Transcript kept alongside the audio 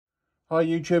Hi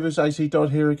YouTubers, AC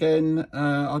Dodd here again.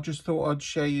 I just thought I'd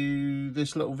share you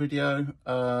this little video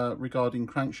regarding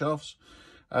crankshafts.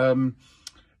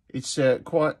 It's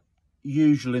quite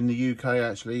usual in the UK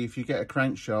actually, if you get a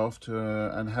crankshaft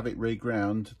and have it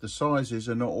reground, the sizes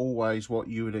are not always what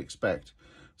you would expect.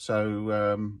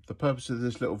 So the purpose of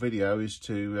this little video is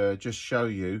to just show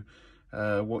you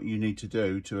what you need to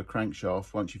do to a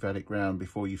crankshaft once you've had it ground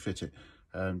before you fit it,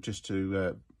 just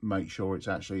to make sure it's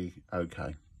actually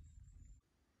okay.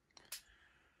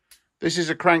 This is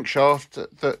a crankshaft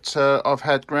that I've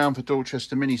had ground for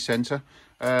Dorchester Mini Centre.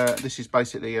 This is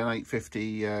basically an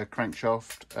 850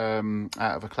 crankshaft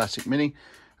out of a classic Mini.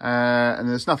 And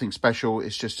there's nothing special,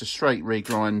 it's just a straight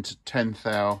regrind 10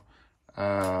 thou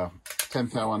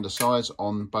undersize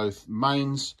on both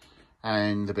mains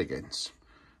and the big ends.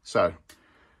 So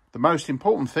the most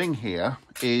important thing here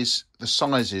is the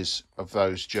sizes of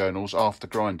those journals after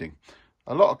grinding.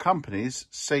 A lot of companies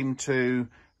seem to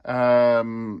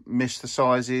miss the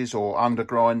sizes or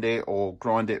undergrind it or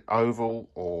grind it oval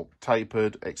or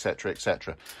tapered, etc,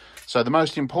 etc. So the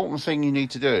most important thing you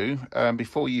need to do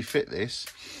before you fit this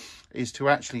is to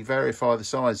actually verify the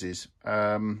sizes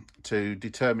to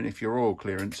determine if your oil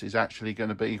clearance is actually going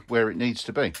to be where it needs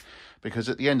to be, because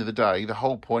at the end of the day the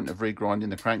whole point of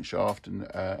regrinding the crankshaft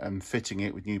and fitting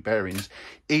it with new bearings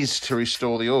is to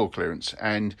restore the oil clearance,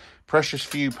 and precious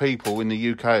few people in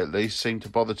the UK at least seem to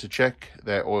bother to check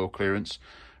their oil clearance.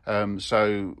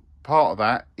 So part of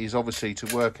that is obviously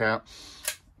to work out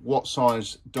what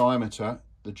size diameter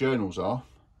the journals are,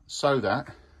 so that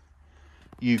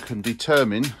you can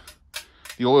determine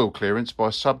the oil clearance by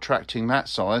subtracting that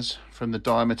size from the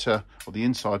diameter or the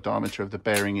inside diameter of the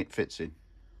bearing it fits in.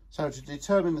 So to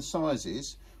determine the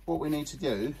sizes, what we need to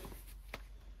do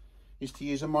is to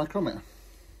use a micrometer.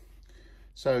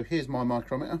 So here's my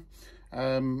micrometer.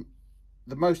 The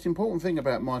most important thing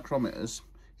about micrometers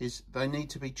is they need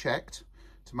to be checked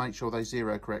to make sure they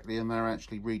zero correctly and they're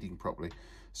actually reading properly.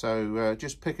 So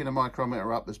just picking a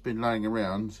micrometer up that's been laying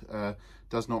around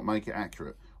does not make it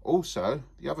accurate. Also,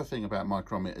 the other thing about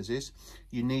micrometers is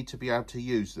you need to be able to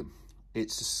use them.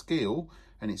 It's a skill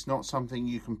and it's not something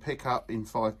you can pick up in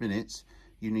 5 minutes.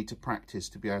 You need to practice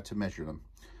to be able to measure them.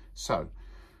 So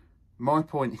my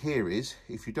point here is,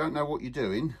 if you don't know what you're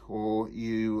doing or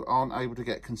you aren't able to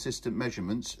get consistent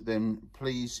measurements, then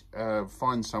please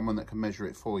find someone that can measure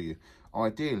it for you.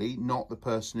 Ideally, not the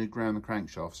person who ground the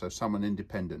crankshaft, so someone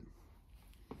independent.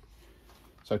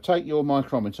 So take your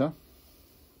micrometer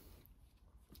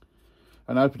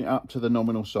and open it up to the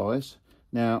nominal size.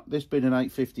 Now, this being an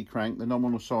 850 crank, the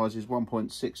nominal size is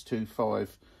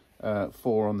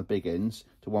 1.6254 on the big ends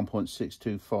to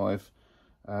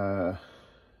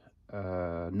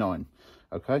 1.6259.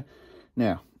 Okay,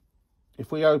 now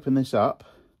if we open this up,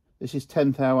 this is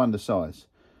 10 thou undersize,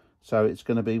 so it's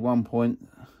going to be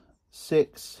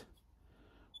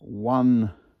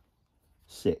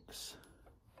 1.616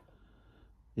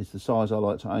 is the size I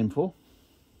like to aim for.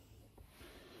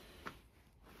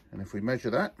 And if we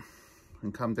measure that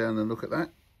and come down and look at that,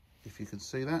 if you can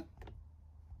see that,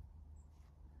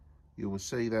 you will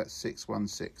see that's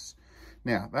 616.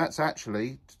 Now that's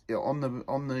actually on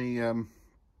the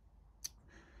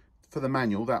for the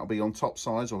manual, that'll be on top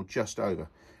size or just over.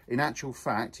 In actual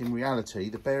fact, in reality,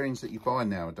 the bearings that you buy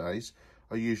nowadays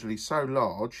are usually so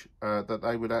large that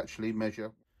they would actually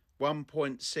measure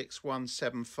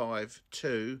 1.6175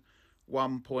 to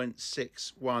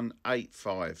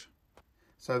 1.6185.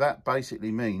 So that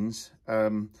basically means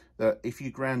that if you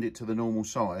ground it to the normal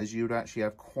size, you would actually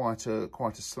have quite a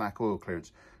slack oil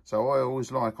clearance. So I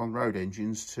always like on road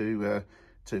engines to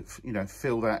you know,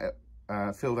 fill that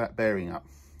bearing up,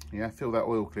 yeah, fill that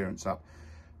oil clearance up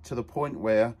to the point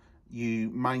where you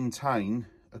maintain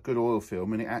a good oil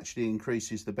film and it actually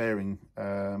increases the bearing,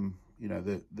 you know,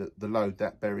 the load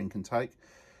that bearing can take.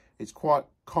 It's quite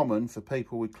common for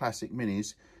people with classic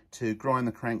minis to grind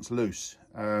the cranks loose,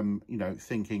 you know,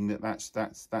 thinking that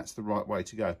that's the right way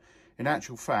to go. In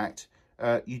actual fact,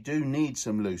 you do need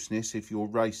some looseness if you're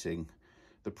racing.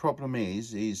 The problem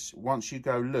is once you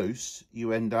go loose,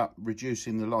 you end up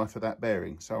reducing the life of that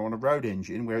bearing. So on a road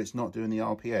engine where it's not doing the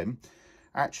RPM,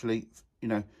 actually, you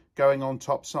know, going on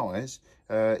top size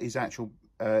is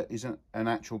an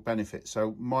actual benefit.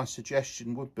 So my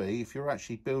suggestion would be, if you're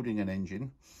actually building an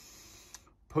engine,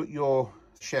 put your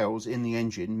shells in the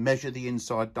engine, measure the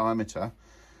inside diameter,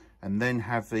 and then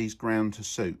have these ground to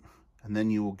suit, and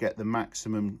then you will get the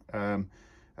maximum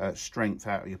strength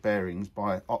out of your bearings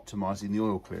by optimizing the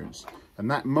oil clearance.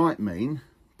 And that might mean,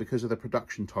 because of the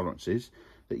production tolerances,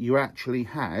 that you actually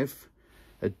have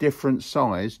a different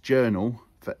size journal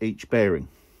for each bearing.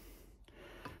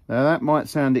 Now that might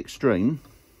sound extreme,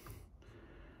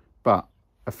 but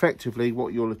effectively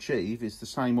what you'll achieve is the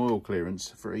same oil clearance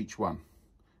for each one.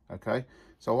 Okay,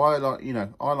 so I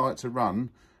like to run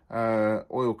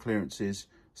oil clearances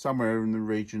somewhere in the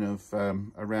region of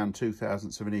around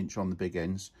 2/1000ths of an inch on the big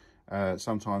ends,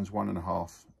 sometimes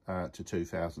 1.5 to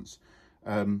 2/1000ths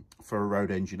for a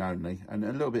road engine only, and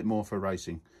a little bit more for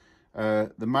racing.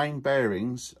 The main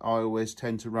bearings I always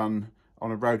tend to run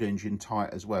on a road engine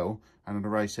tight as well, and on a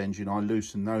race engine I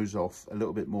loosen those off a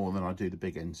little bit more than I do the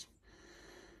big ends.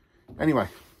 Anyway,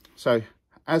 so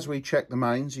as we check the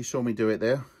mains, you saw me do it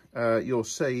there, you'll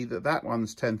see that that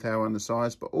one's 1/10 thou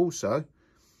undersized, but also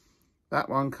that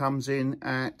one comes in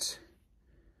at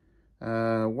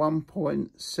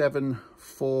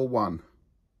 1.741,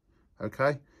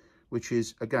 okay, which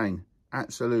is again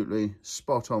absolutely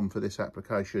spot on for this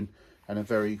application, and a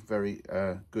very, very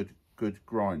good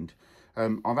grind.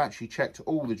 I've actually checked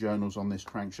all the journals on this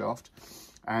crankshaft,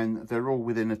 and they're all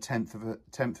within a tenth of a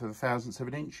thousandth of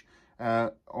an inch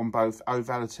on both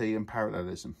ovality and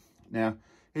parallelism. Now,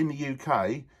 in the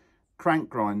UK, crank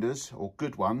grinders, or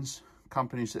good ones,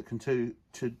 companies that can to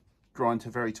grind to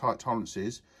very tight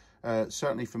tolerances,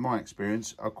 certainly from my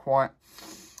experience, are quite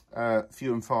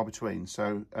few and far between.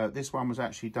 So this one was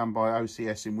actually done by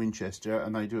OCS in Winchester,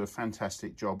 and they do a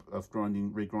fantastic job of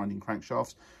regrinding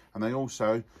crankshafts, and they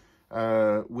also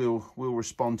will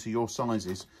respond to your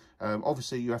sizes.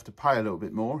 Obviously you have to pay a little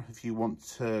bit more if you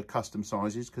want custom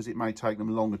sizes, because it may take them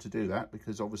longer to do that,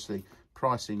 because obviously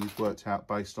pricing is worked out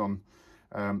based on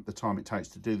the time it takes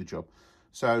to do the job.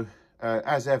 So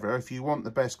as ever, if you want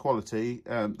the best quality,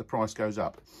 the price goes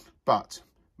up. But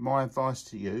my advice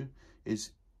to you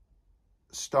is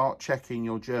start checking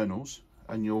your journals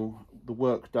and the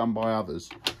work done by others,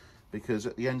 because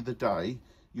at the end of the day,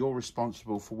 you're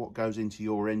responsible for what goes into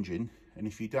your engine, and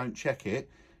if you don't check it,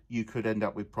 you could end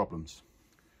up with problems.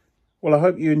 Well, I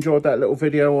hope you enjoyed that little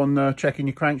video on checking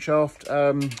your crankshaft.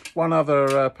 One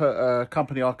other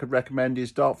company I could recommend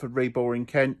is Dartford Rebore in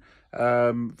Kent.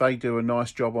 They do a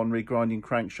nice job on regrinding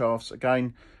crankshafts.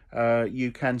 Again,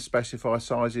 you can specify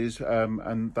sizes,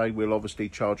 and they will obviously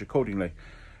charge accordingly.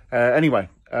 Anyway,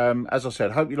 as I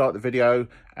said, hope you liked the video.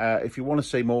 If you want to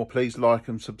see more, please like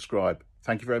and subscribe.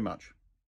 Thank you very much.